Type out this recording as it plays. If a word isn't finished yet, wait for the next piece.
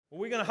Well,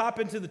 we're going to hop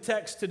into the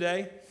text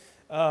today.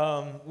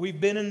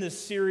 We've been in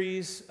this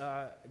series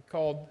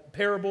called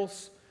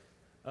Parables,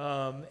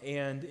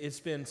 and it's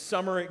been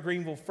summer at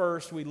Greenville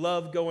First. We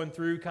love going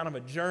through kind of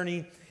a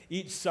journey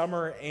each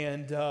summer,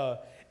 and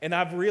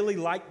I've really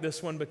liked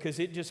this one because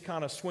it just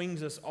kind of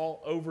swings us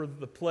all over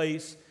the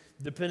place,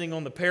 depending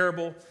on the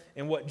parable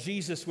and what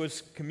Jesus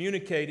was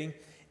communicating.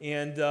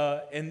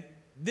 And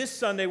this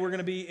Sunday we're going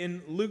to be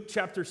in Luke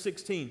chapter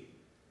 16.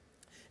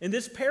 And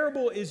this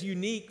parable is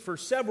unique for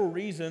several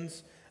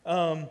reasons,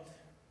 but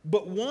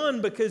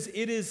one, because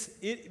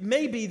it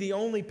may be the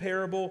only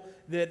parable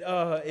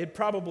that it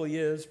probably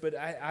is, but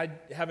I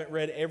haven't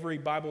read every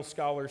Bible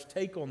scholar's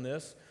take on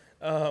this.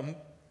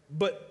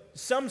 But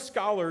some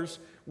scholars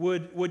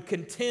would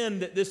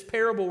contend that this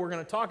parable we're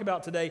going to talk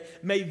about today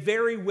may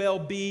very well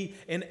be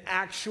an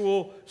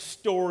actual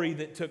story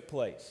that took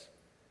place.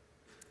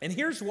 And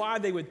here's why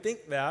they would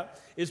think that,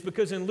 is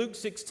because in Luke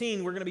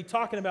 16, we're going to be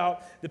talking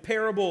about the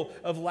parable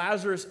of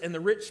Lazarus and the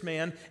rich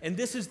man, and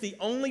this is the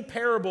only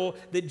parable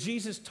that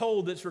Jesus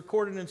told that's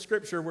recorded in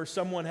Scripture where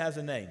someone has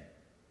a name.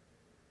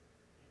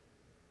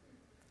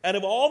 Out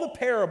of all the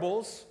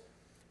parables,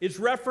 it's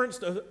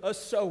referenced a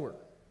sower,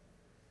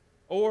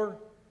 or,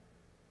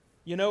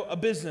 a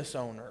business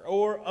owner,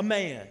 or a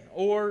man,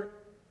 or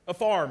a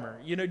farmer.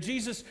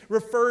 Jesus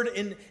referred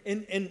in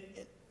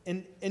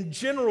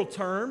general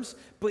terms,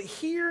 but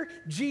here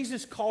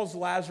Jesus calls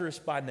Lazarus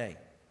by name.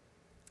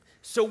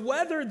 So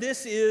whether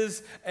this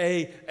is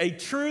a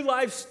true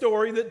life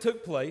story that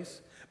took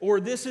place, or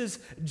this is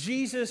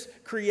Jesus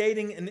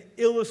creating an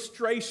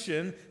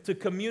illustration to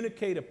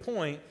communicate a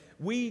point,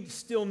 we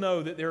still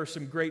know that there are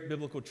some great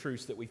biblical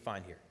truths that we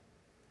find here.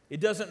 It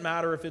doesn't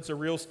matter if it's a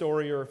real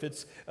story or if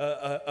it's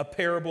a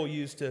parable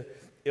used to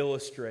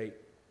illustrate.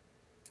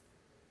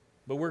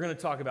 But we're going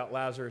to talk about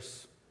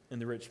Lazarus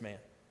and the rich man.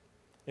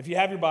 If you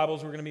have your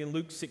Bibles, we're going to be in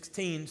Luke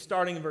 16,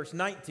 starting in verse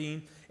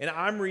 19, and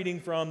I'm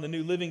reading from the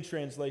New Living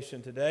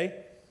Translation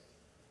today.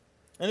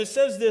 And it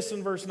says this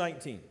in verse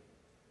 19.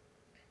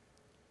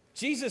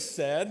 Jesus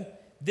said,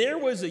 "There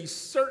was a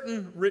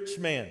certain rich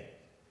man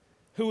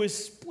who was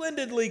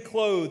splendidly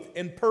clothed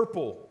in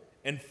purple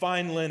and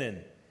fine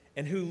linen,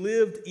 and who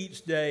lived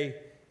each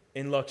day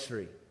in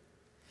luxury."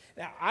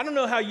 Now, I don't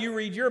know how you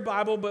read your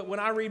Bible, but when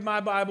I read my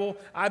Bible,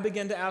 I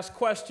begin to ask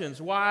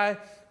questions. Why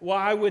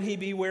would he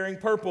be wearing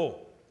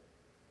purple?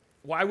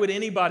 Why would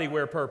anybody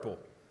wear purple?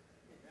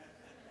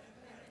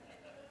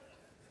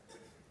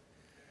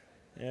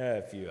 Yeah,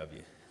 a few of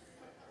you.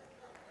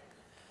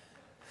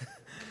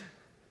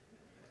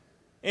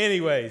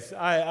 Anyways,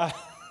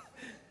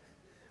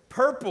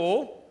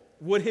 purple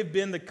would have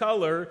been the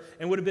color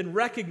and would have been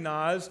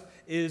recognized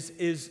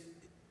is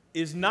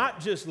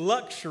not just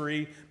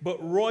luxury, but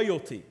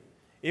royalty.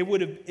 It would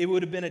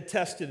have been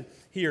attested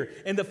here.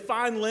 And the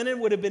fine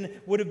linen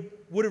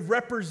would have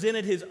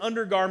represented his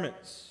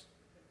undergarments.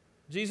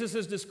 Jesus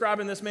is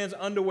describing this man's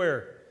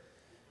underwear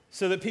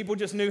so that people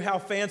just knew how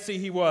fancy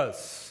he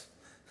was.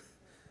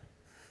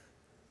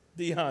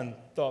 Dion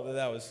thought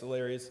that was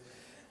hilarious.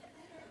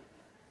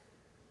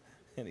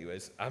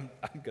 Anyways, I'm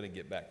going to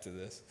get back to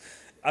this.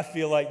 I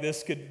feel like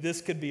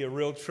this could be a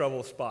real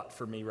trouble spot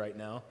for me right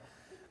now.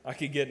 I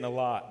could get in a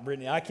lot.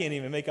 Brittany, I can't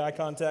even make eye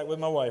contact with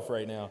my wife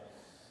right now.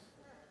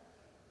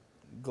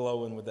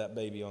 Glowing with that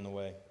baby on the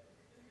way.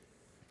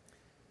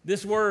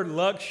 This word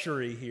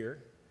luxury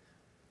here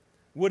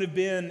would have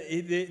been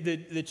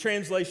the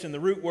translation, the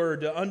root word,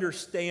 to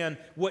understand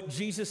what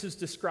Jesus is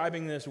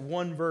describing in this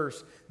one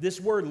verse. This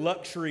word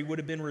luxury would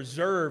have been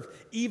reserved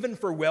even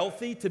for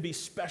wealthy to be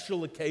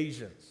special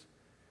occasions.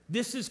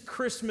 This is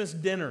Christmas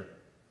dinner.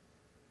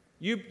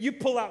 You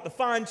pull out the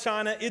fine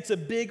china, it's a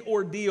big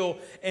ordeal.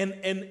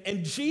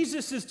 And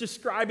Jesus is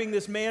describing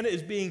this man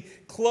as being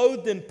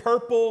clothed in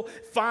purple,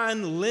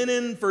 fine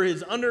linen for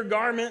his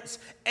undergarments,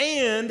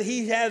 and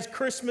he has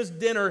Christmas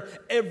dinner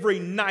every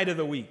night of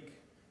the week.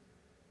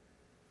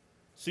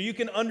 So you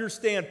can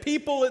understand,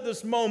 people at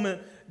this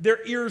moment,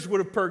 their ears would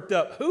have perked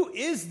up. Who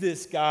is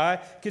this guy?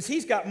 Because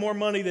he's got more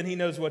money than he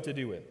knows what to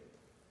do with.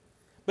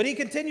 But he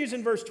continues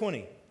in verse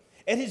 20.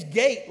 At his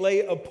gate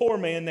lay a poor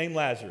man named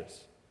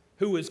Lazarus,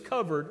 who was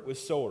covered with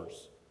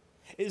sores.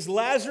 As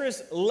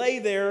Lazarus lay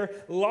there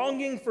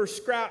longing for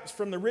scraps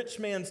from the rich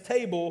man's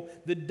table,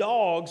 the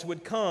dogs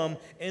would come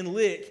and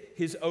lick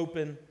his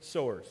open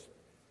sores.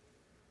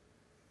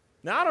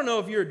 Now, I don't know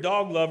if you're a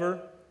dog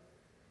lover,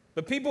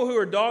 but people who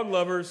are dog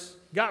lovers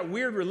got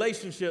weird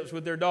relationships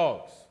with their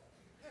dogs.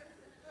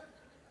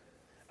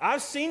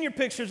 I've seen your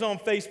pictures on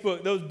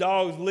Facebook, those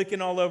dogs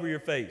licking all over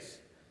your face.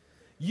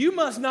 You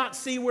must not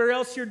see where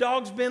else your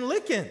dog's been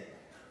licking.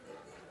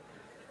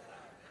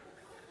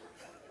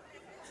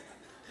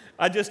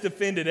 I just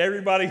offended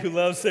everybody who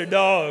loves their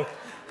dog.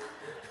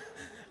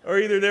 Or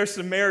either there's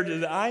some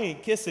marriages, I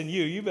ain't kissing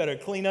you, you better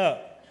clean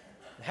up.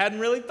 Hadn't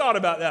really thought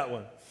about that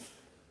one.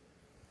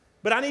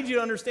 But I need you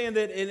to understand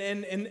that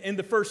in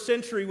the first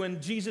century when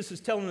Jesus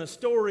is telling the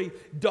story,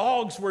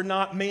 dogs were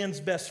not man's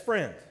best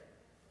friend.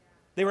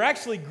 They were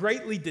actually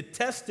greatly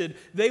detested.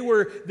 They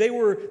were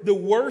the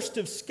worst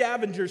of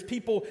scavengers.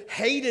 People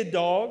hated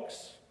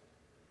dogs.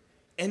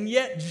 And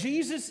yet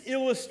Jesus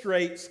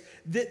illustrates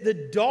that the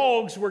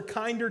dogs were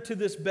kinder to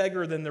this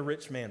beggar than the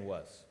rich man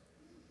was.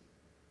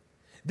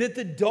 That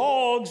the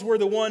dogs were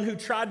the one who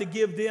tried to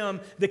give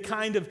them they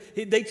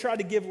tried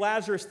to give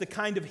Lazarus the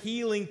kind of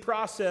healing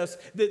process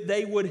that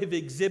they would have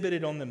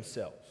exhibited on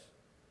themselves.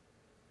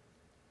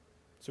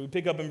 So we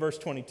pick up in verse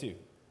 22.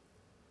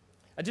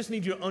 I just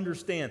need you to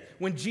understand,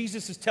 when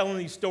Jesus is telling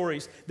these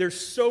stories, there's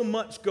so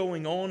much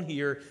going on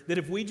here that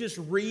if we just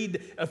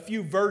read a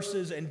few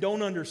verses and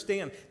don't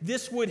understand,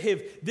 this would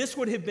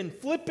have been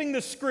flipping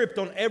the script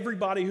on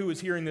everybody who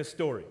is hearing this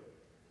story.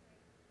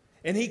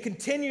 And he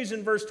continues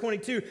in verse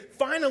 22,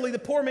 finally the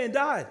poor man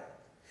died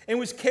and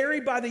was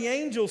carried by the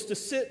angels to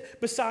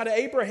sit beside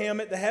Abraham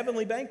at the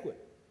heavenly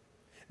banquet.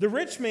 The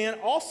rich man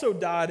also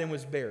died and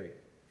was buried.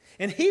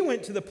 And he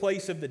went to the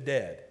place of the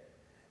dead.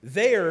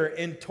 There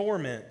in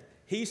torment,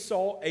 he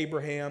saw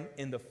Abraham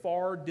in the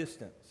far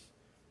distance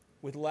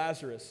with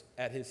Lazarus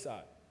at his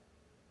side.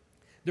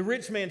 The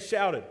rich man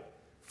shouted,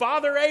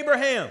 "Father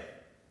Abraham!"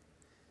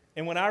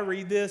 And when I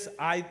read this,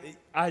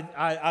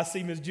 I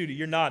see Miss Judy,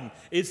 you're nodding.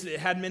 It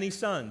had many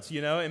sons,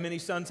 and many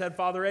sons had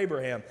Father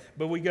Abraham.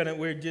 But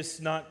we're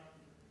just not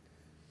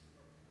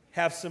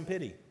have some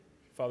pity,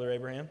 Father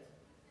Abraham.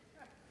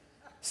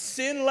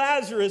 Send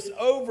Lazarus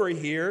over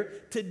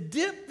here to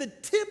dip the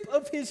tip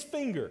of his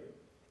finger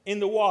in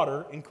the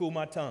water and cool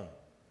my tongue.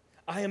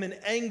 I am in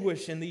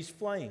anguish in these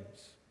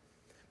flames.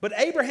 But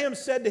Abraham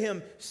said to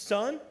him,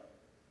 "Son,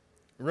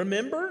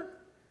 remember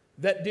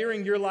that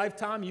during your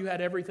lifetime you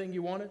had everything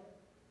you wanted,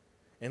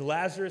 and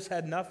Lazarus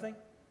had nothing?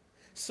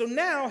 So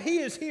now he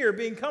is here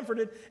being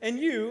comforted, and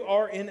you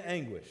are in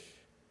anguish.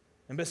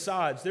 And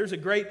besides, there's a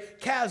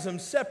great chasm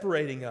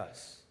separating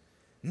us.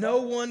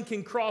 No one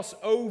can cross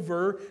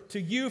over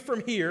to you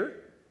from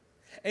here,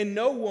 and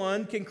no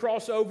one can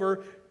cross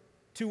over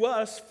to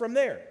us from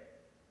there."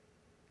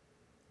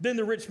 Then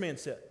the rich man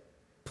said,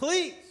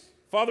 "Please,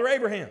 Father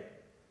Abraham,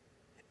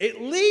 at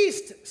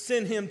least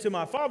send him to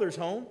my father's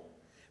home,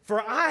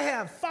 for I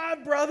have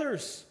 5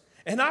 brothers,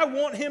 and I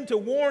want him to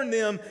warn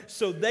them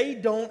so they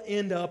don't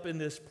end up in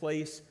this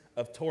place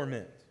of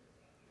torment."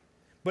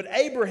 But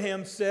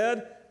Abraham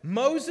said,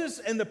 "Moses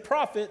and the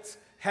prophets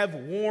have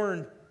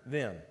warned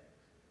them.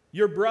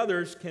 Your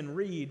brothers can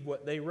read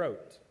what they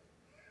wrote."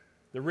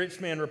 The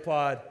rich man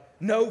replied,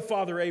 "No,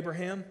 Father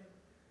Abraham.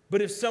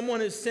 But if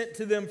someone is sent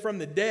to them from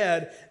the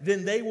dead,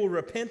 then they will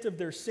repent of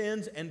their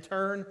sins and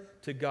turn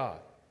to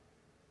God."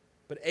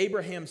 But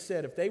Abraham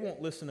said, if they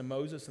won't listen to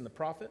Moses and the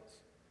prophets,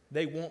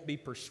 they won't be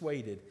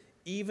persuaded,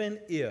 even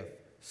if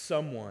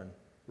someone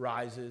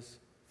rises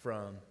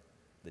from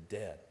the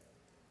dead.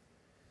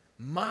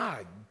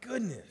 My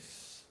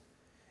goodness.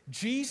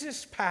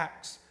 Jesus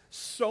packs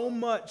so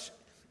much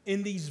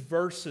in these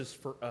verses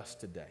for us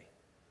today.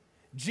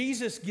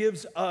 Jesus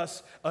gives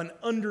us an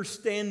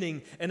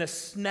understanding and a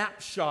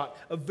snapshot,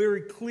 a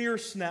very clear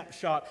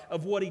snapshot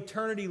of what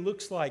eternity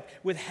looks like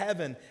with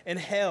heaven and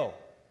hell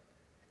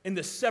and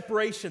the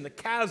separation, the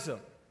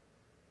chasm.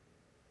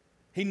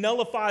 He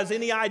nullifies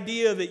any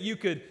idea that you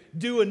could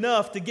do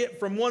enough to get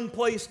from one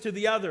place to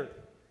the other.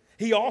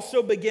 He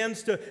also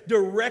begins to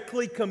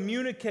directly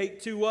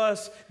communicate to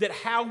us that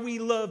how we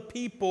love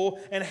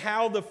people and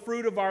how the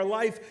fruit of our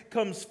life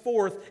comes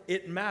forth,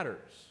 it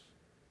matters.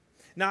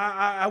 Now,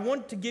 I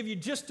want to give you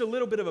just a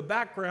little bit of a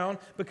background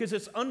because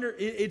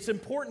it's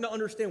important to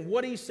understand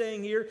what he's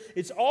saying here.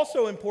 It's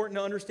also important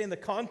to understand the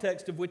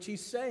context of which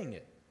he's saying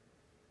it.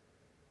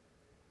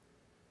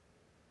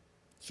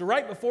 So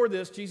right before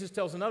this, Jesus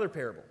tells another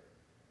parable.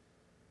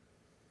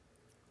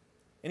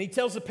 And he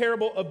tells the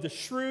parable of the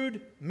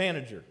shrewd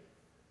manager.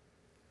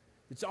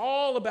 It's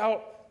all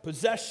about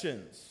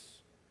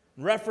possessions,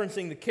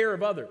 referencing the care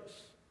of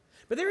others.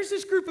 But there's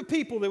this group of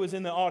people that was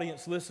in the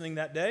audience listening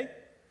that day.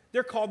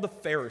 They're called the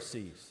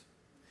Pharisees.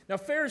 Now,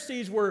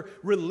 Pharisees were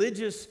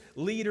religious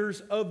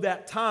leaders of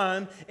that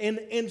time,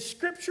 and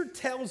Scripture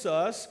tells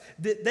us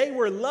that they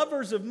were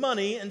lovers of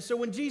money, and so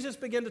when Jesus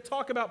began to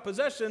talk about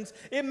possessions,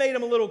 it made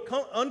them a little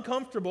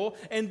uncomfortable,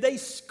 and they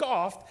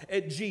scoffed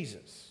at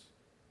Jesus.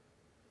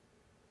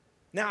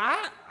 Now,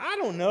 I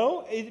don't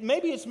know.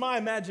 Maybe it's my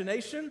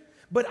imagination,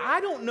 but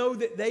I don't know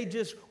that they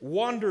just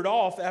wandered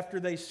off after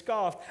they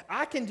scoffed.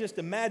 I can just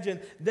imagine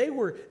they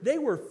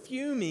were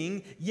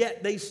fuming,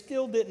 yet they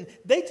still didn't.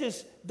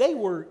 They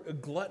were a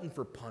glutton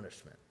for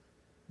punishment.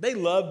 They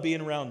loved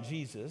being around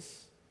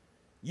Jesus,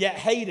 yet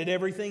hated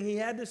everything he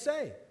had to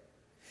say.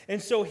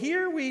 And so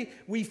here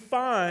we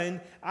find,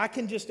 I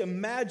can just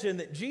imagine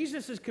that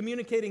Jesus is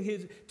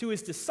communicating to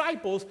his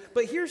disciples,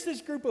 but here's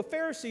this group of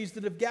Pharisees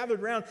that have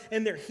gathered around,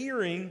 and they're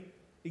hearing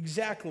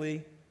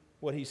exactly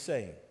what he's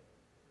saying.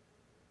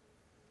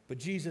 But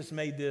Jesus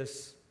made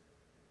this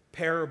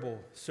parable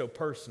so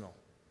personal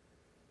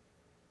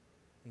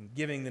in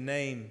giving the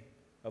name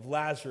of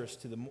Lazarus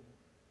to the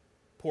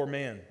poor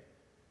man.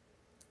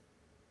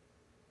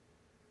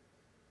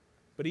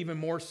 But even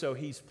more so,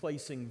 he's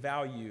placing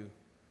value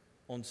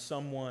on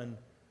someone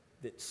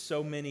that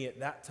so many at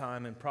that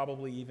time and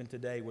probably even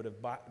today would have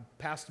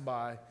passed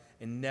by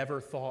and never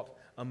thought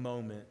a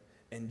moment.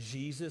 And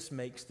Jesus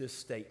makes this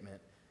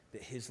statement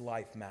that his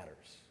life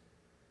matters.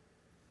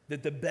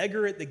 That the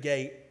beggar at the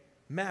gate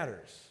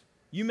matters.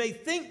 You may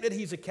think that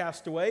he's a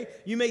castaway.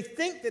 You may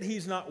think that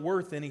he's not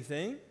worth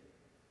anything.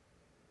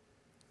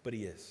 But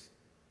he is.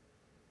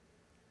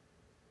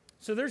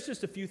 So there's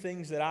just a few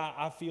things that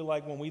I feel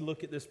like when we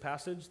look at this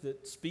passage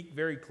that speak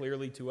very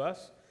clearly to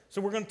us.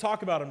 So we're going to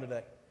talk about them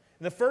today.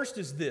 And the first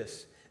is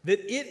this, that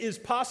it is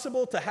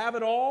possible to have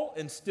it all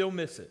and still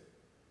miss it.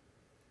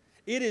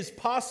 It is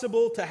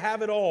possible to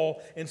have it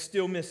all and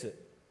still miss it.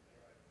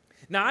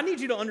 Now, I need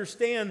you to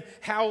understand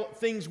how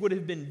things would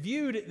have been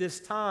viewed at this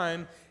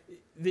time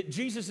that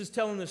Jesus is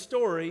telling the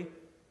story.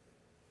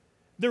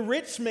 The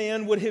rich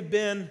man would have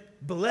been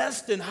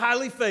blessed and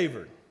highly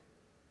favored.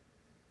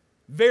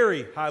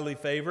 Very highly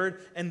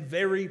favored and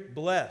very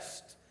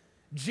blessed.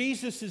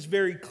 Jesus is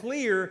very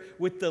clear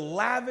with the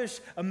lavish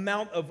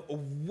amount of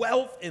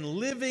wealth and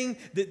living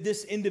that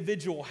this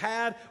individual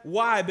had.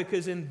 Why?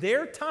 Because in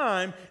their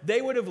time,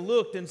 they would have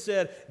looked and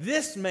said,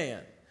 this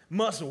man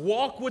must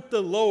walk with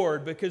the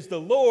Lord because the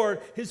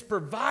Lord has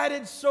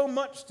provided so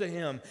much to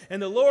him.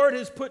 And the Lord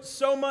has put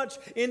so much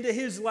into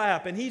his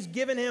lap and he's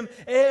given him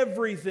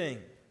everything.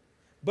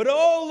 But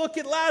oh, look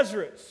at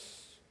Lazarus.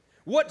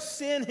 What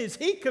sin has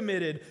he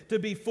committed to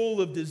be full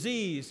of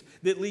disease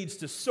that leads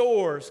to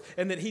sores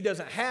and that he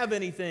doesn't have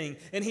anything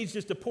and he's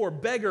just a poor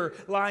beggar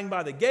lying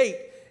by the gate?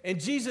 And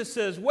Jesus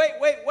says, wait.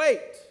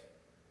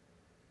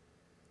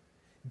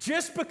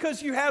 Just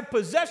because you have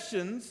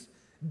possessions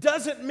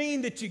doesn't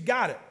mean that you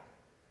got it.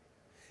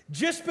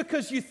 Just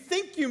because you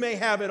think you may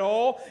have it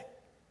all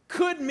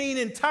could mean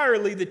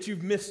entirely that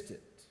you've missed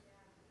it.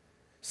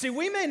 See,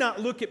 we may not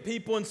look at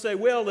people and say,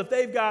 well, if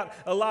they've got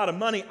a lot of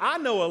money. I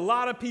know a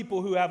lot of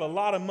people who have a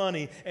lot of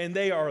money and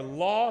they are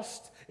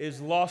lost as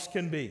lost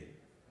can be.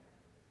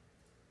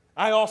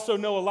 I also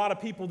know a lot of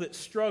people that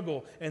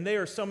struggle and they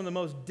are some of the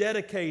most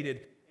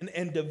dedicated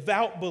and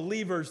devout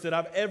believers that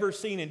I've ever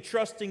seen in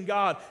trusting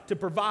God to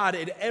provide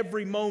at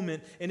every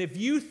moment. And if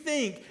you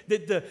think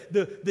that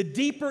the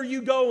deeper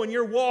you go in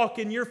your walk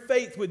and your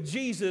faith with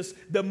Jesus,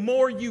 the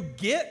more you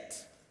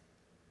get,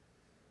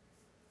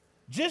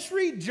 just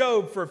read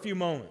Job for a few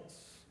moments.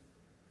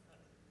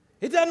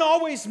 It doesn't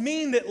always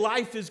mean that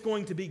life is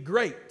going to be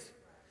great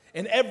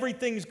and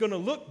everything's going to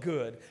look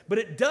good. But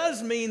it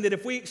does mean that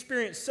if we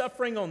experience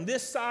suffering on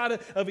this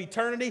side of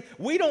eternity,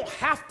 we don't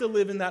have to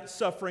live in that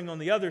suffering on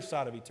the other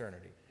side of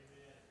eternity.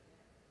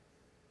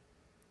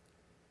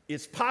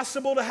 It's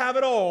possible to have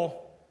it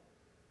all.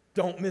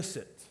 Don't miss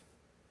it.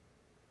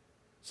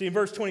 See, in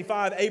verse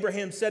 25,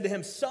 Abraham said to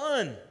him,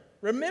 son,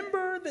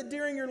 remember that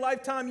during your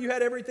lifetime you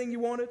had everything you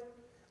wanted?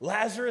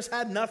 Lazarus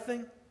had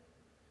nothing.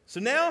 So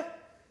now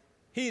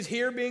he's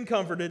here being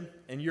comforted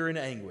and you're in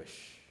anguish.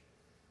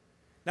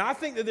 Now I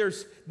think that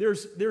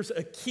there's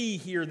a key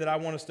here that I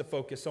want us to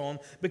focus on,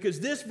 because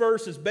this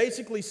verse is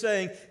basically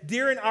saying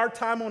during our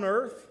time on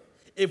earth,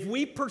 if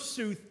we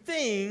pursue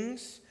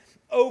things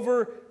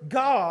over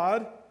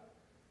God,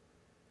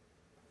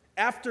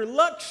 after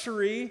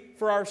luxury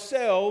for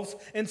ourselves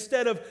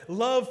instead of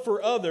love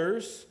for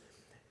others,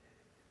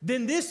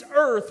 then this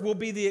earth will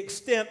be the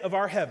extent of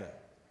our heaven.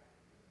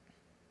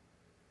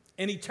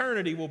 And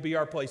eternity will be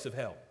our place of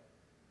hell.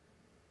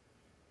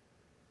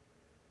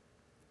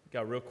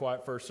 Got real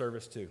quiet first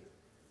service too.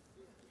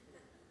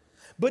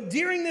 But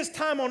during this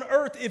time on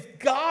earth, if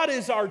God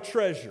is our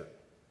treasure,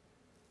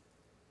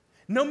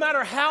 no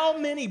matter how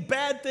many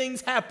bad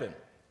things happen,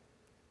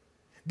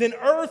 then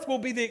earth will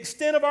be the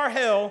extent of our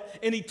hell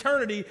and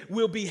eternity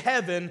will be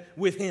heaven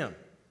with Him.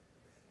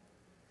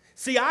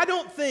 See, I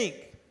don't think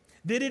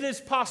that it is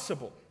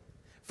possible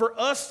for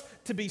us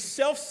to be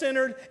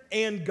self-centered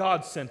and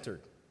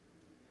God-centered.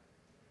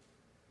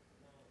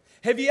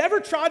 Have you ever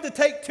tried to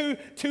take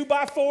two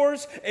by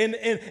fours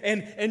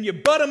and you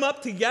butt them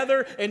up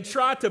together and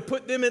try to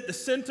put them at the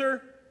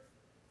center?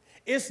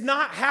 It's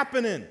not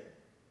happening.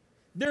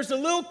 There's a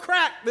little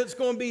crack that's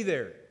going to be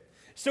there.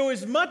 So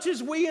as much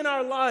as we in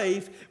our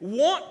life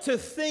want to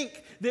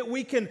think that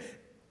we can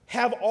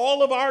have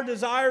all of our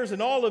desires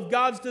and all of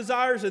God's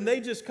desires and they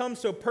just come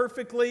so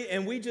perfectly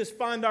and we just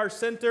find our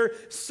center,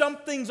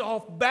 something's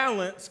off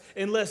balance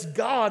unless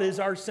God is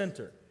our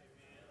center.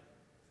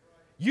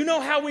 You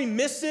know how we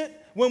miss it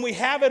when we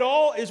have it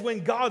all is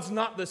when God's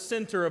not the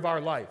center of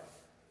our life.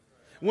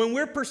 When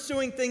we're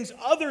pursuing things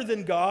other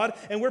than God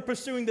and we're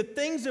pursuing the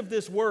things of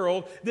this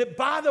world that,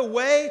 by the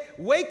way,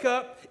 wake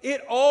up,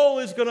 it all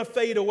is going to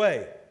fade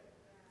away.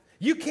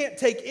 You can't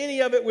take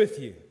any of it with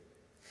you.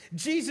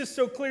 Jesus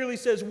so clearly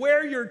says,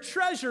 where your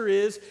treasure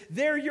is,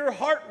 there your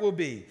heart will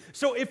be.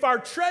 So if our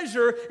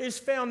treasure is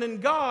found in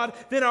God,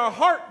 then our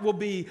heart will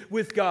be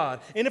with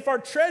God. And if our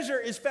treasure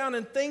is found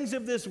in things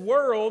of this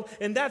world,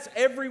 and that's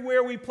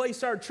everywhere we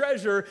place our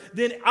treasure,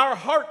 then our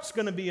heart's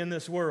going to be in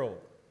this world.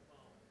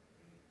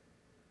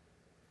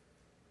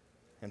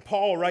 And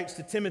Paul writes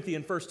to Timothy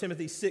in 1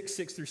 Timothy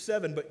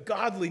 6:6-7, but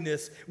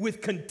godliness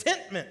with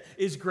contentment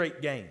is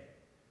great gain.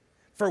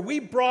 For we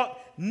brought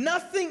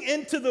nothing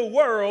into the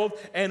world,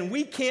 and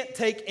we can't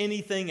take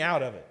anything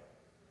out of it.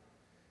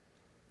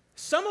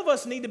 Some of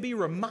us need to be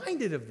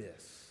reminded of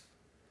this.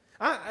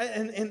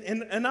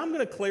 And I'm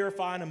going to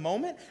clarify in a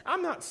moment.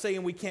 I'm not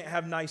saying we can't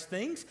have nice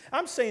things.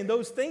 I'm saying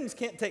those things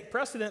can't take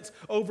precedence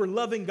over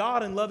loving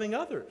God and loving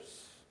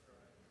others.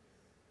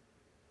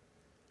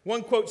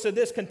 One quote said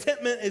this: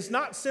 contentment is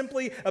not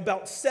simply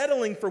about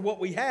settling for what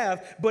we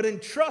have, but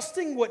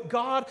entrusting what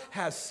God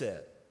has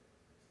said.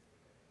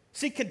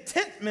 See,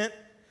 contentment,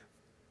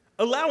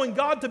 allowing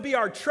God to be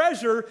our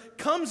treasure,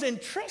 comes in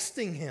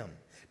trusting Him,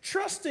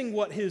 trusting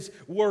what His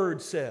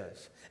Word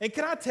says. And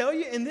can I tell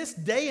you, in this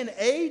day and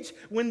age,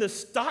 when the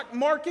stock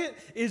market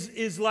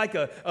is like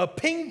a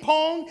ping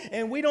pong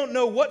and we don't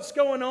know what's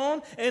going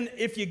on, and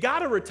if you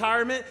got a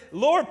retirement,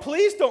 Lord,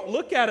 please don't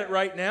look at it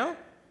right now.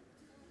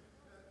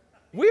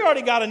 We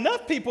already got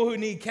enough people who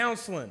need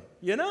counseling,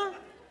 you know?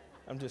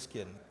 I'm just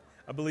kidding.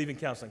 I believe in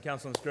counseling.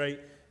 Counseling's great,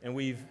 and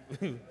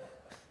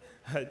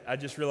I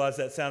just realized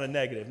that sounded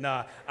negative.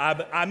 Nah,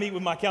 I meet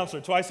with my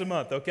counselor twice a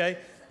month, okay?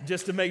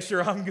 Just to make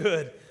sure I'm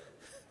good.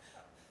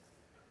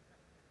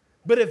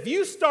 But if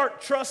you start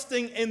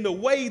trusting in the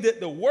way that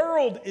the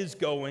world is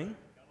going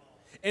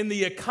and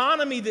the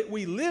economy that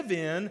we live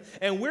in,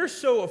 and we're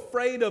so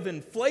afraid of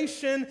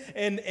inflation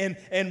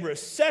and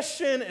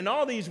recession and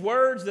all these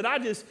words that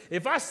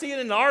if I see it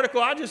in an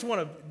article, I just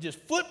want to just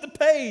flip the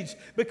page,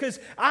 because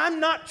I'm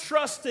not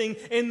trusting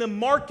in the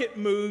market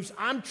moves.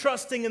 I'm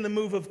trusting in the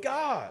move of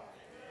God.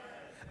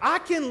 I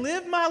can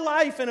live my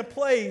life in a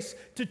place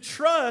to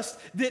trust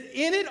that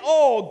in it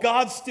all,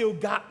 God still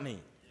got me.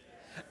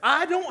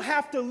 I don't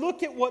have to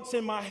look at what's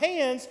in my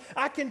hands.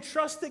 I can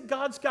trust that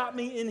God's got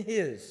me in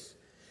His.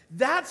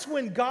 That's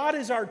when God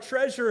is our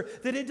treasure,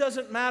 that it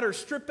doesn't matter.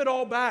 Strip it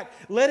all back.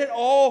 Let it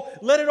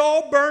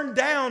all burn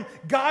down.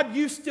 God,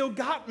 you still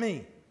got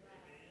me.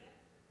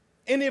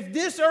 And if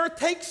this earth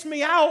takes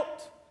me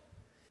out,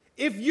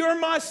 if you're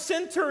my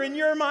center and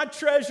you're my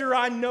treasure,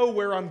 I know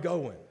where I'm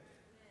going.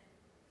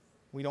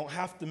 We don't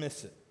have to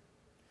miss it.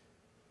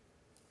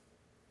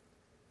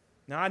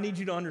 Now, I need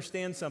you to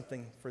understand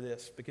something for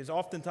this, because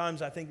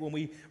oftentimes I think when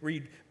we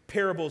read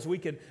parables, we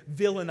can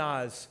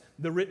villainize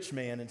the rich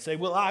man and say,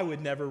 well, I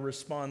would never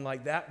respond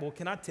like that. Well,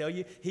 can I tell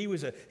you, he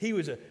was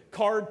a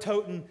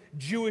card-toting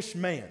Jewish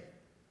man.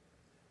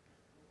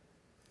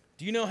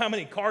 Do you know how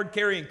many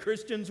card-carrying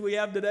Christians we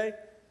have today?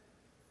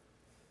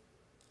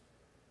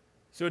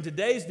 So in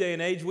today's day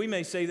and age, we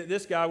may say that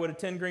this guy would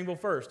attend Greenville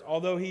First,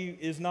 although he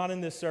is not in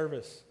this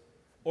service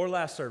or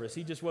last service.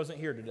 He just wasn't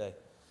here today.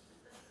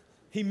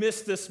 He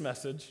missed this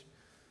message.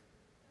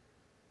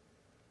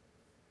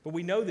 But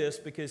we know this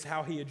because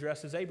how he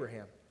addresses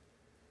Abraham.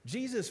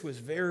 Jesus was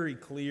very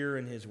clear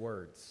in his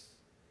words.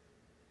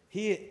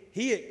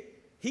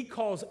 He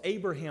calls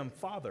Abraham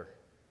father,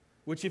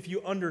 which, if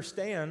you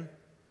understand,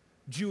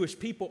 Jewish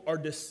people are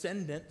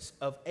descendants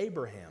of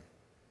Abraham.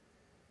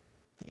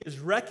 He is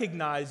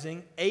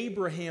recognizing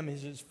Abraham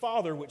as his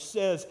father, which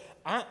says,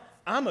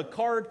 I'm a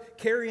card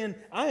carrying,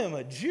 I am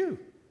a Jew.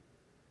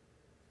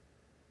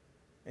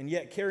 And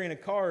yet carrying a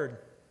card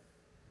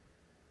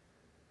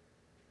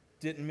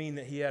didn't mean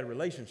that he had a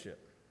relationship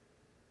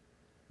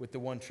with the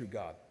one true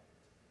God.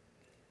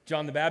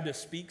 John the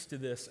Baptist speaks to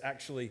this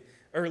actually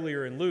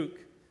earlier in Luke.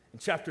 In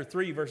chapter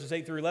 3, verses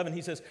 8 through 11,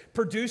 he says,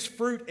 produce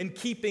fruit in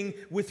keeping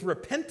with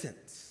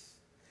repentance.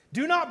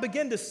 Do not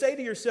begin to say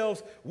to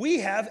yourselves,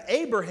 we have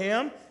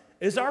Abraham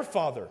as our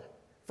father.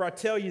 For I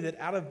tell you that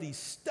out of these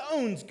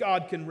stones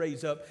God can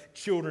raise up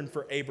children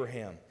for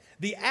Abraham.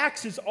 The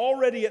axe is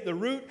already at the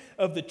root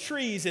of the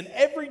trees, and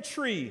every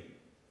tree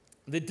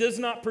that does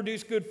not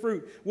produce good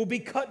fruit will be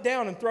cut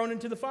down and thrown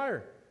into the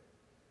fire.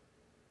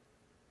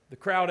 The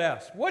crowd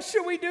asked, what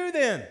should we do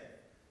then?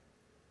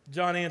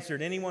 John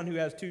answered, anyone who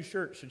has 2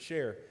 shirts should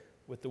share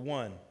with the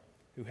one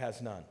who has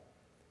none,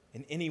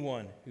 and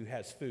anyone who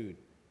has food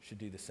should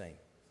do the same.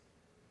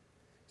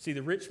 See,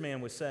 the rich man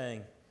was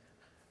saying,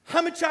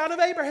 I'm a child of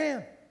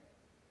Abraham.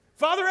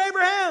 Father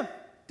Abraham,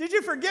 did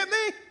you forget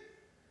me?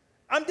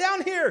 I'm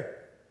down here.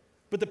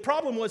 But the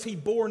problem was he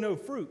bore no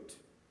fruit.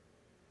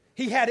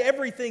 He had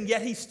everything,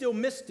 yet he still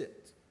missed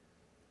it.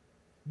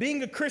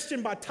 Being a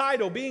Christian by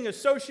title, being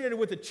associated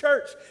with the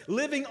church,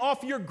 living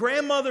off your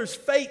grandmother's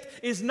faith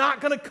is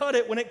not going to cut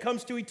it when it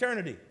comes to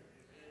eternity.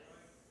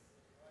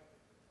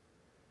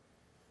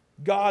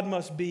 God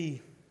must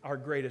be our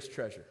greatest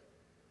treasure.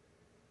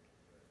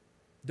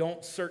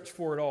 Don't search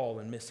for it all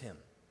and miss Him.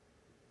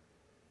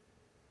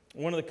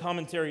 One of the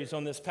commentaries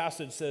on this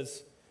passage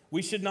says,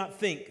 we should not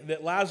think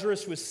that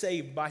Lazarus was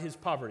saved by his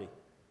poverty,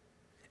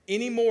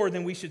 any more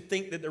than we should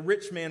think that the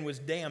rich man was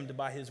damned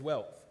by his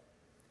wealth.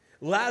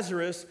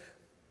 Lazarus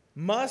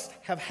must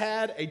have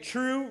had a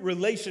true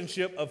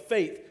relationship of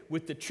faith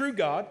with the true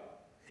God,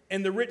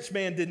 and the rich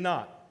man did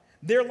not.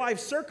 Their life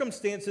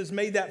circumstances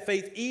made that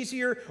faith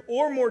easier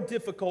or more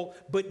difficult,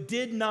 but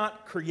did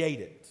not create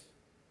it.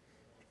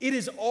 It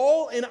is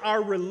all in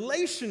our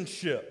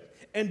relationship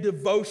and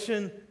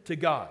devotion to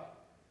God.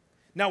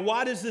 Now,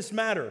 why does this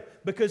matter?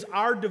 Because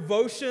our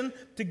devotion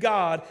to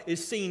God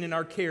is seen in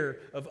our care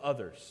of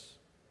others.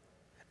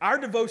 Our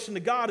devotion to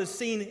God is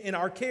seen in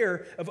our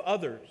care of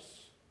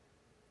others.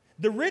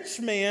 The rich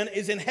man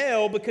is in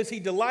hell because he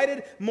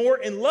delighted more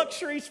in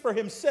luxuries for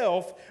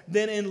himself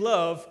than in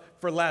love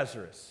for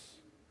Lazarus.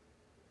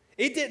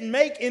 It didn't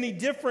make any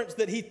difference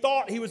that he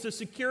thought he was a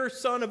secure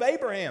son of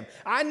Abraham.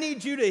 I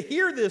need you to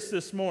hear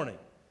this morning.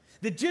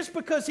 That just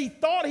because he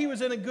thought he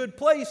was in a good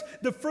place,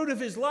 the fruit of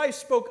his life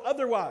spoke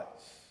otherwise.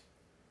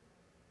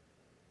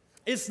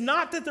 It's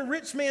not that the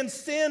rich man's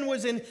sin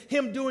was in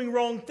him doing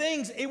wrong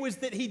things. It was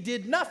that he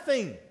did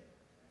nothing.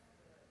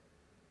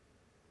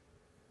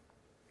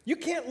 You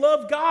can't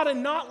love God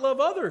and not love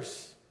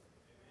others.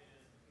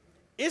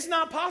 It's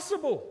not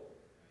possible.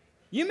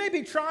 You may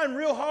be trying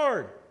real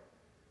hard,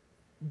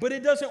 but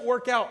it doesn't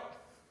work out.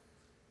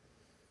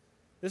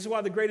 This is why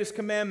the greatest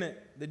commandment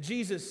that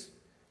Jesus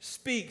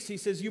speaks, he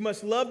says, you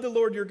must love the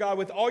Lord your God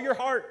with all your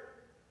heart,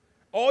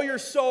 all your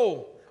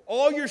soul,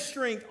 all your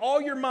strength, all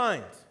your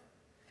mind,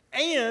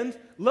 and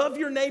love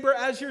your neighbor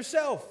as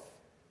yourself.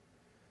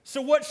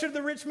 So what should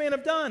the rich man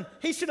have done?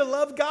 He should have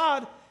loved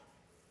God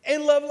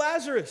and loved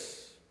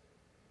Lazarus.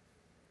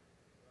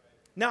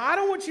 Now, I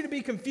don't want you to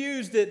be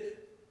confused that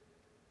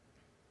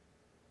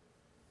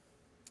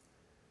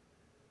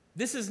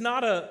this is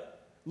not a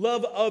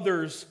love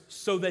others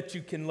so that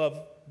you can love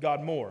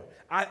God more.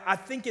 I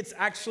think it's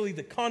actually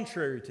the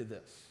contrary to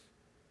this.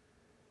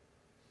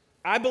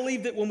 I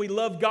believe that when we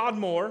love God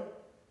more,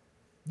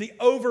 the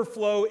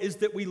overflow is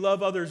that we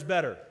love others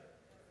better.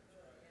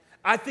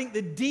 I think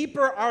the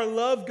deeper our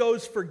love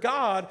goes for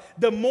God,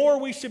 the more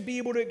we should be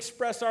able to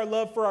express our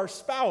love for our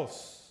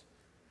spouse.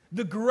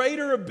 The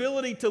greater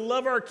ability to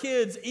love our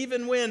kids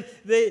even when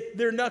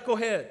they're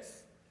knuckleheads.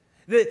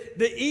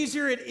 The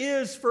easier it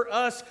is for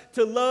us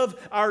to love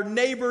our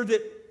neighbor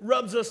that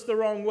rubs us the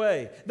wrong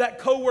way. That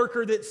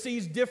coworker that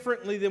sees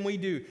differently than we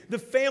do. The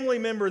family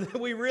member that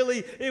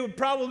it would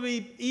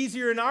probably be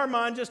easier in our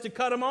mind just to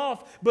cut them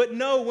off. But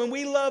no, when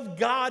we love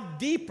God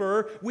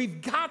deeper,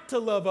 we've got to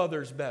love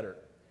others better.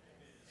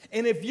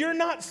 And if you're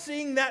not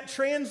seeing that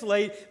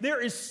translate,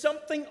 there is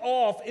something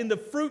off in the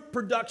fruit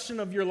production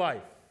of your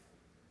life.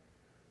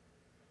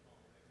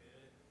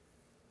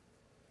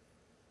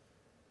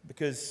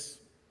 Because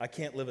I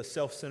can't live a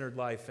self-centered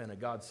life and a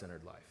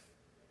God-centered life.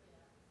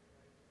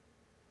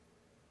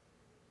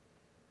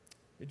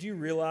 Did you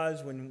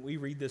realize when we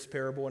read this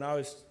parable, and I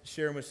was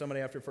sharing with somebody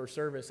after first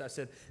service, I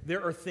said,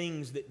 there are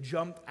things that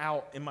jumped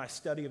out in my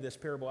study of this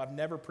parable. I've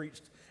never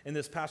preached in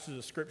this passage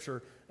of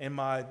Scripture in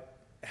my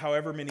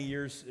however many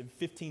years,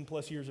 15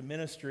 plus years of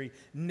ministry,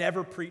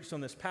 never preached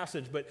on this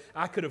passage, but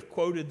I could have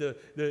quoted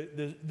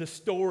the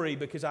story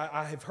because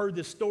I have heard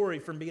this story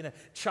from being a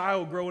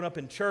child growing up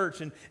in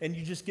church, and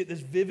you just get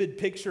this vivid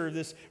picture of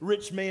this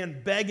rich man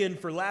begging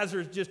for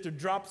Lazarus just to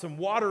drop some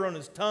water on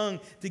his tongue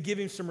to give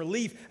him some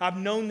relief. I've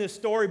known this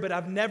story, but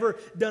I've never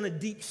done a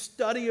deep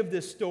study of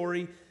this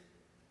story,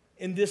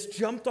 and this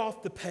jumped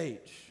off the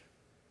page,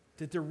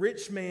 that the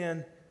rich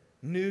man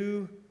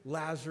knew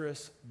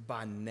Lazarus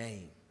by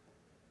name.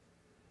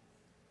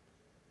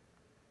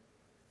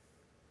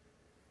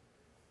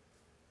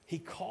 He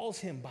calls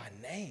him by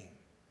name,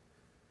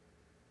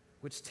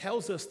 which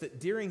tells us that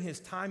during his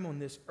time on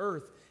this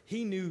earth,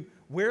 he knew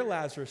where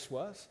Lazarus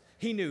was.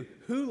 He knew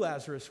who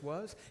Lazarus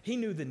was. He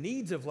knew the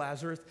needs of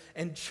Lazarus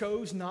and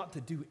chose not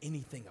to do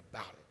anything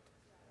about it.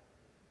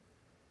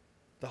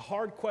 The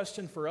hard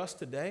question for us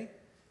today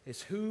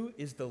is, who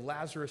is the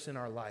Lazarus in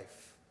our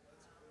life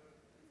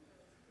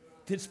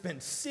that's been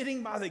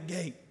sitting by the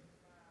gate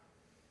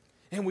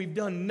and we've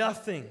done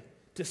nothing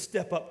to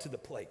step up to the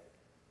plate?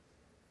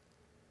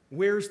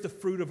 Where's the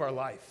fruit of our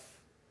life?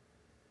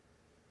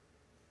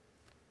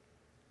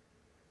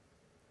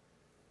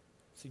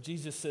 See,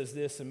 Jesus says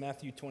this in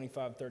Matthew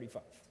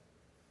 25:35.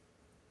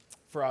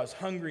 For I was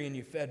hungry and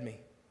you fed me.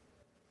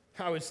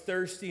 I was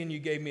thirsty and you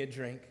gave me a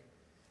drink.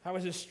 I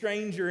was a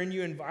stranger and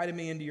you invited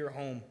me into your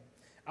home.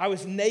 I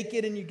was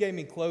naked and you gave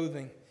me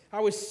clothing. I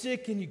was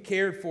sick and you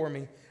cared for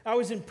me. I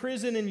was in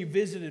prison and you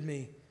visited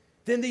me.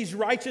 Then these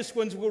righteous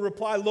ones will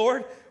reply,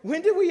 Lord,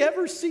 when did we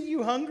ever see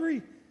you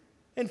hungry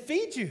and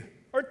feed you?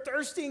 Or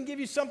thirsty and give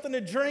you something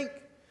to drink,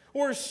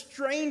 or a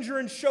stranger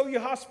and show you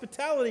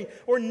hospitality,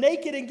 or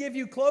naked and give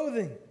you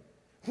clothing?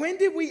 When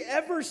did we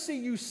ever see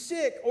you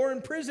sick or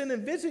in prison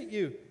and visit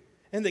you?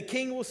 And the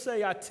king will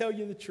say, I tell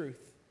you the truth.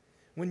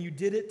 When you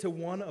did it to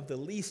one of the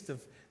least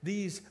of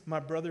these, my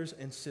brothers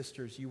and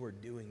sisters, you were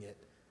doing it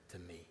to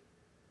me.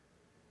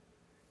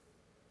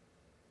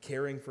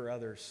 Caring for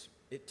others,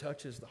 it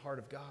touches the heart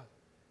of God.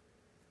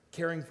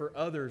 Caring for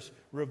others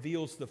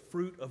reveals the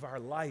fruit of our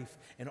life.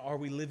 And are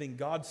we living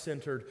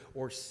God-centered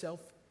or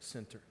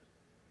self-centered?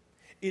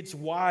 It's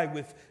why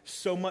with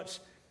so much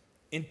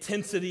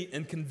intensity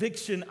and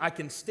conviction, I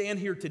can stand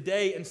here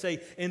today and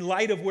say, in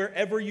light of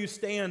wherever you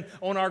stand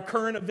on our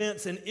current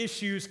events and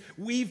issues,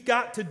 we've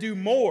got to do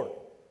more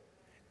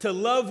to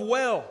love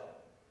well.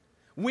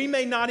 We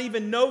may not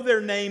even know their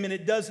name, and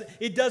it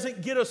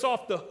doesn't get us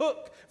off the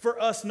hook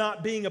for us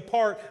not being a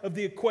part of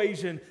the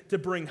equation to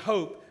bring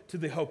hope to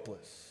the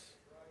hopeless,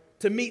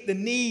 to meet the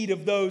need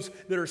of those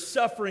that are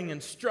suffering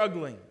and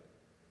struggling.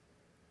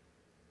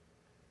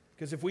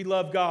 Because if we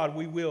love God,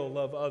 we will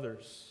love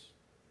others.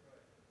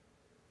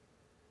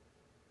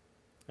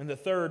 And the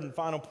third and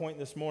final point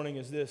this morning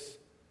is this.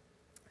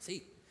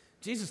 See,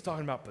 Jesus is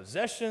talking about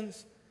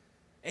possessions,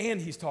 and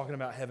he's talking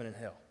about heaven and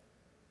hell.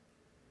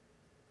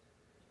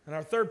 And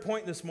our third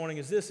point this morning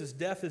is this, is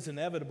death is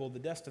inevitable, the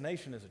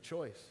destination is a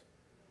choice.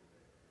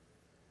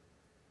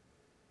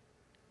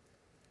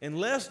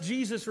 Unless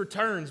Jesus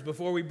returns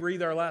before we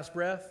breathe our last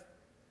breath,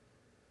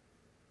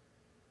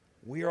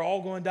 we are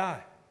all going to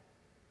die.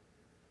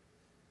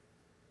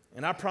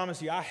 And I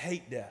promise you, I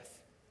hate death.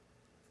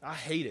 I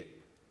hate it.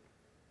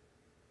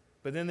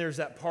 But then there's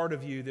that part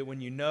of you that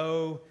when you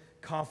know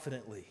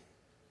confidently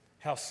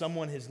how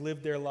someone has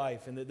lived their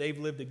life and that they've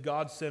lived a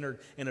God-centered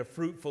and a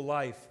fruitful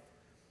life,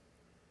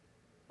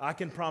 I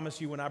can promise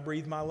you when I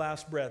breathe my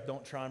last breath,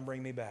 don't try and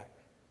bring me back.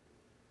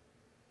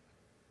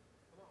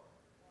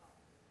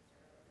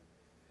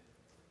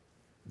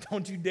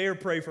 Don't you dare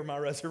pray for my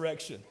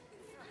resurrection.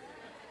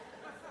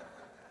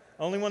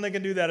 Only one that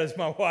can do that is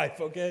my wife,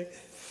 okay?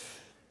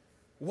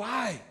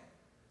 Why?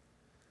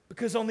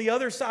 Because on the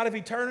other side of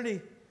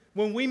eternity,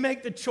 when we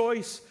make the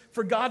choice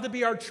for God to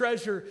be our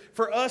treasure,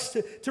 for us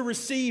to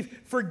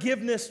receive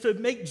forgiveness, to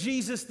make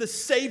Jesus the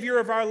Savior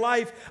of our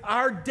life,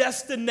 our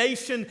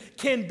destination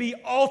can be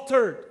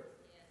altered.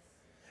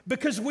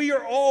 Because we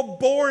are all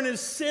born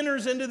as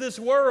sinners into this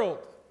world.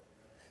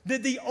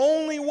 That the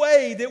only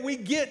way that we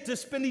get to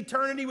spend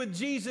eternity with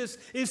Jesus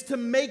is to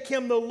make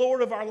Him the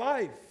Lord of our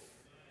life.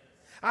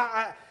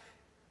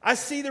 I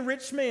see the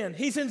rich man.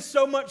 He's in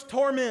so much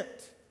torment.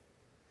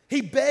 He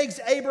begs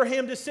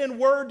Abraham to send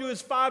word to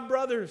his 5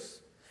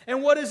 brothers.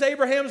 And what is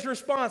Abraham's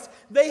response?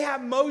 They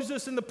have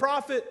Moses and the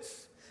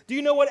prophets. Do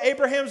you know what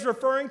Abraham's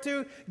referring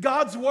to?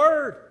 God's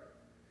word.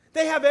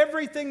 They have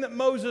everything that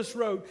Moses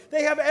wrote.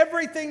 They have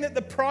everything that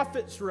the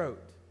prophets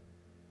wrote.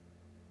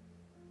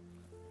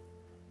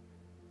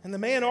 And the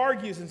man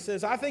argues and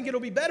says, I think it'll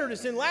be better to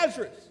send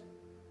Lazarus.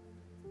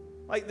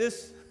 Like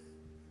this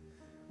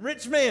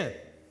rich man.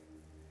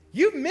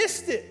 You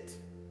missed it.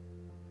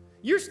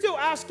 You're still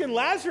asking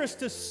Lazarus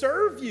to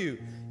serve you.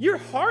 Your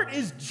heart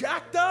is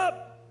jacked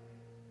up.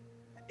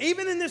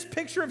 Even in this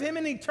picture of him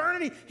in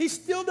eternity, he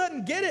still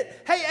doesn't get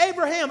it. Hey,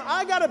 Abraham,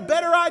 I got a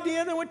better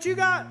idea than what you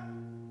got.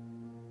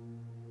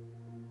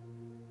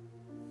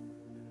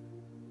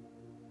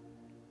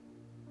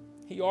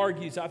 He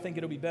argues, I think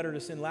it'll be better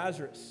to send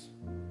Lazarus,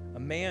 a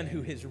man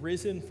who has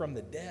risen from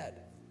the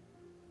dead.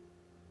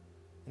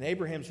 And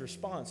Abraham's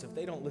response, if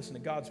they don't listen to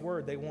God's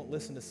word, they won't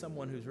listen to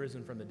someone who's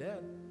risen from the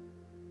dead.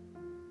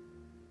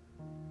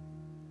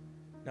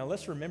 Now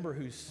let's remember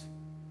who's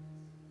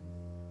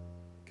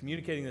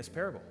communicating this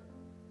parable.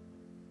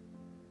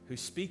 Who's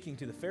speaking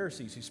to the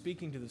Pharisees, who's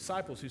speaking to the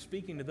disciples, who's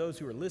speaking to those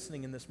who are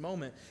listening in this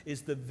moment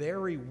is the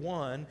very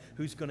one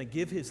who's going to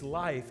give his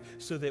life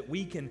so that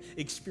we can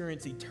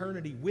experience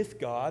eternity with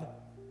God.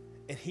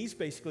 And he's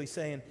basically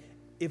saying,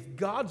 if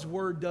God's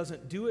word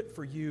doesn't do it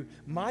for you,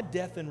 my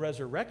death and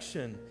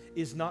resurrection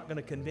is not going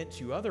to convince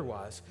you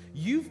otherwise.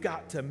 You've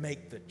got to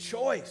make the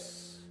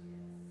choice.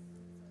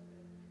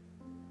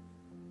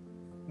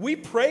 We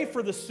pray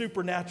for the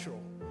supernatural.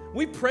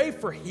 We pray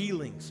for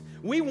healings.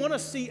 We want to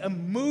see a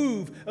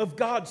move of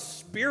God's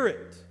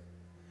Spirit.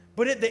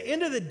 But at the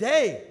end of the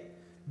day,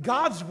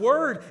 God's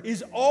word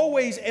is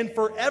always and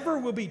forever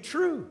will be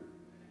true.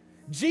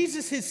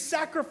 Jesus, His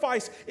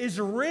sacrifice is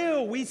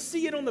real. We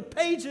see it on the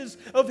pages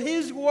of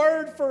His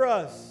word for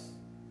us.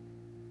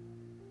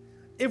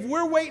 If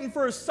we're waiting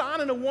for a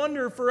sign and a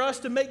wonder for us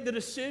to make the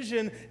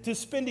decision to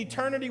spend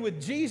eternity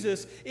with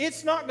Jesus,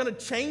 it's not going to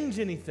change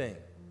anything.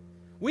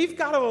 We've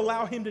got to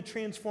allow Him to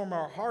transform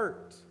our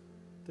heart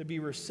to be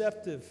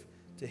receptive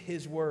to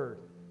His word.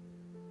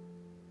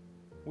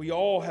 We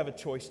all have a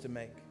choice to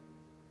make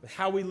with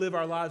how we live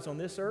our lives on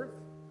this earth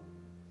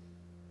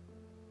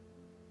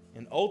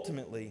and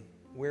ultimately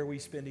where we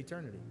spend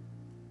eternity.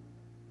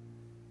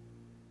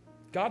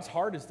 God's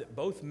heart is that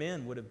both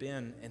men would have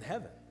been in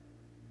heaven.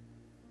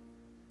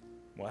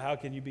 Well, how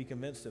can you be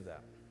convinced of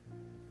that?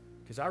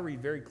 Because I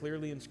read very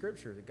clearly in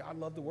Scripture that God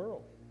loved the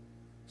world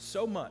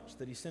so much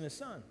that He sent His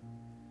Son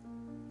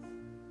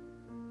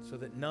so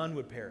that none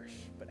would perish,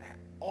 but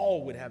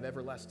all would have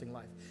everlasting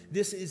life.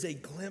 This is a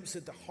glimpse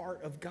at the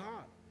heart of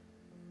God.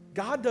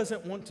 God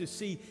doesn't want to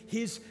see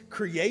His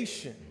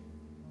creation,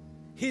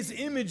 His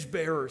image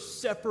bearers,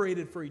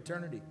 separated for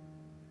eternity.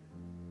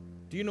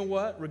 Do you know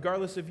what?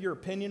 Regardless of your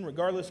opinion,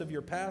 regardless of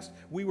your past,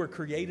 we were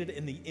created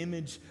in the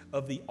image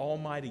of the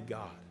Almighty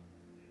God.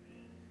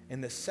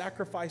 And the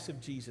sacrifice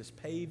of Jesus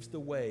paves the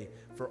way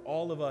for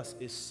all of us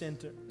as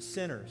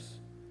sinners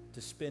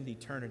to spend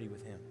eternity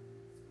with Him.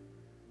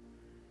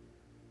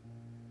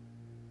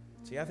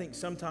 See, I think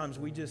sometimes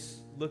we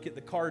just look at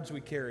the cards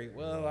we carry.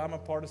 Well, I'm a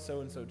part of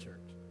so-and-so church.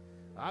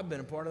 I've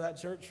been a part of that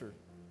church for,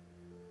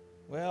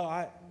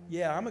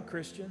 I'm a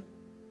Christian.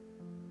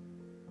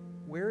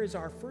 Where is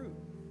our fruit?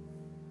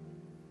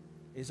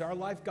 Is our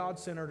life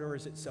God-centered or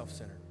is it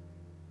self-centered?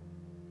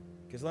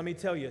 Because let me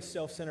tell you, a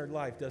self-centered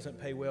life doesn't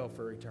pay well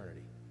for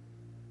eternity.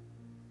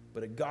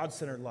 But a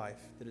God-centered life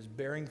that is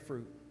bearing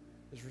fruit,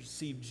 has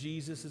received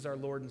Jesus as our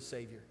Lord and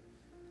Savior,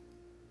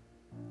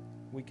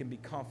 we can be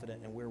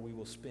confident in where we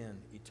will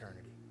spend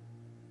eternity.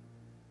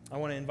 I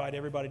want to invite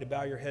everybody to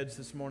bow your heads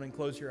this morning.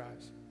 Close your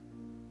eyes.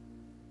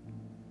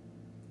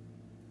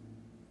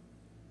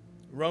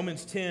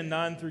 Romans 10,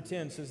 9 through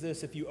 10 says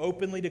this: if you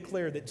openly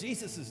declare that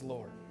Jesus is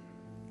Lord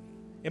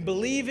and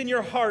believe in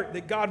your heart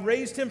that God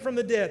raised him from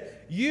the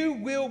dead, you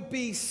will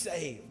be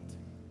saved.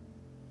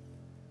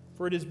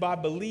 For it is by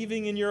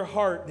believing in your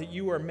heart that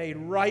you are made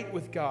right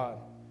with God,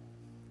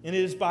 and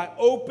it is by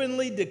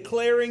openly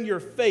declaring your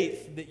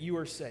faith that you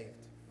are saved.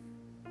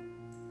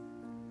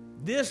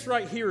 This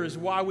right here is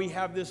why we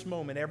have this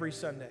moment every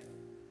Sunday.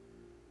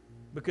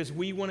 Because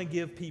we want to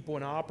give people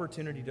an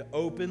opportunity to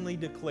openly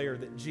declare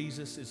that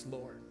Jesus is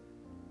Lord.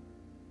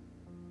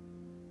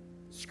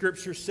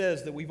 Scripture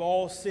says that we've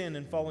all sinned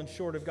and fallen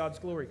short of God's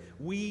glory.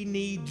 We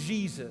need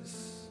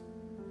Jesus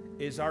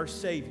as our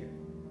Savior.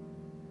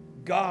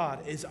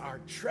 God is our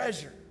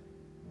treasure.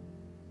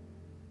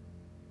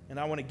 And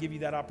I want to give you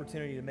that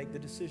opportunity to make the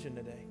decision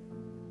today.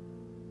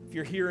 If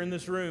you're here in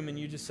this room and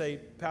you just say,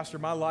 Pastor,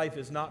 my life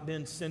has not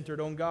been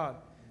centered on God.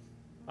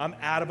 I'm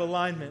out of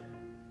alignment.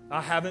 I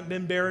haven't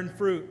been bearing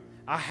fruit.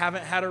 I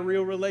haven't had a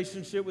real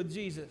relationship with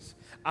Jesus.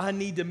 I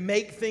need to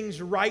make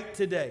things right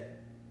today.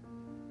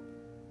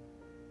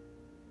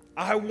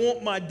 I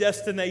want my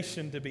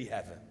destination to be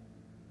heaven.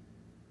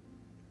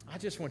 I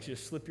just want you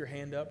to slip your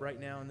hand up right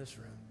now in this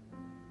room.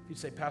 If you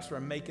say, Pastor,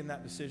 I'm making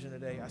that decision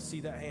today. I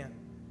see that hand.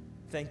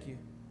 Thank you.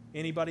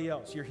 Anybody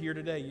else? You're here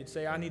today. You'd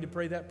say, I need to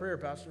pray that prayer,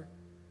 Pastor.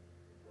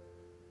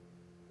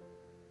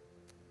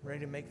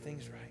 Ready to make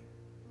things right.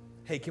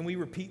 Hey, can we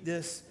repeat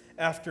this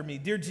after me?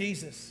 Dear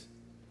Jesus,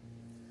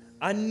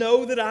 I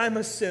know that I'm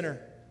a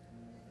sinner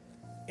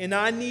and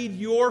I need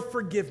your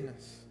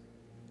forgiveness.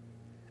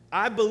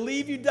 I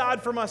believe you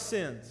died for my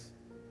sins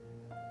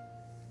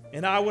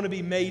and I want to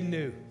be made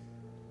new.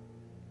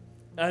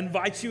 I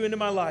invite you into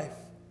my life.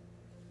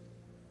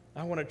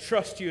 I want to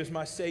trust you as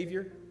my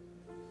Savior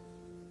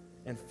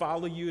and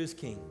follow you as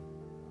King.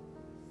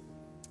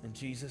 In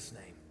Jesus'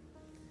 name,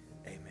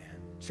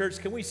 amen. Church,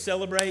 can we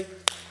celebrate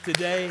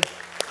today?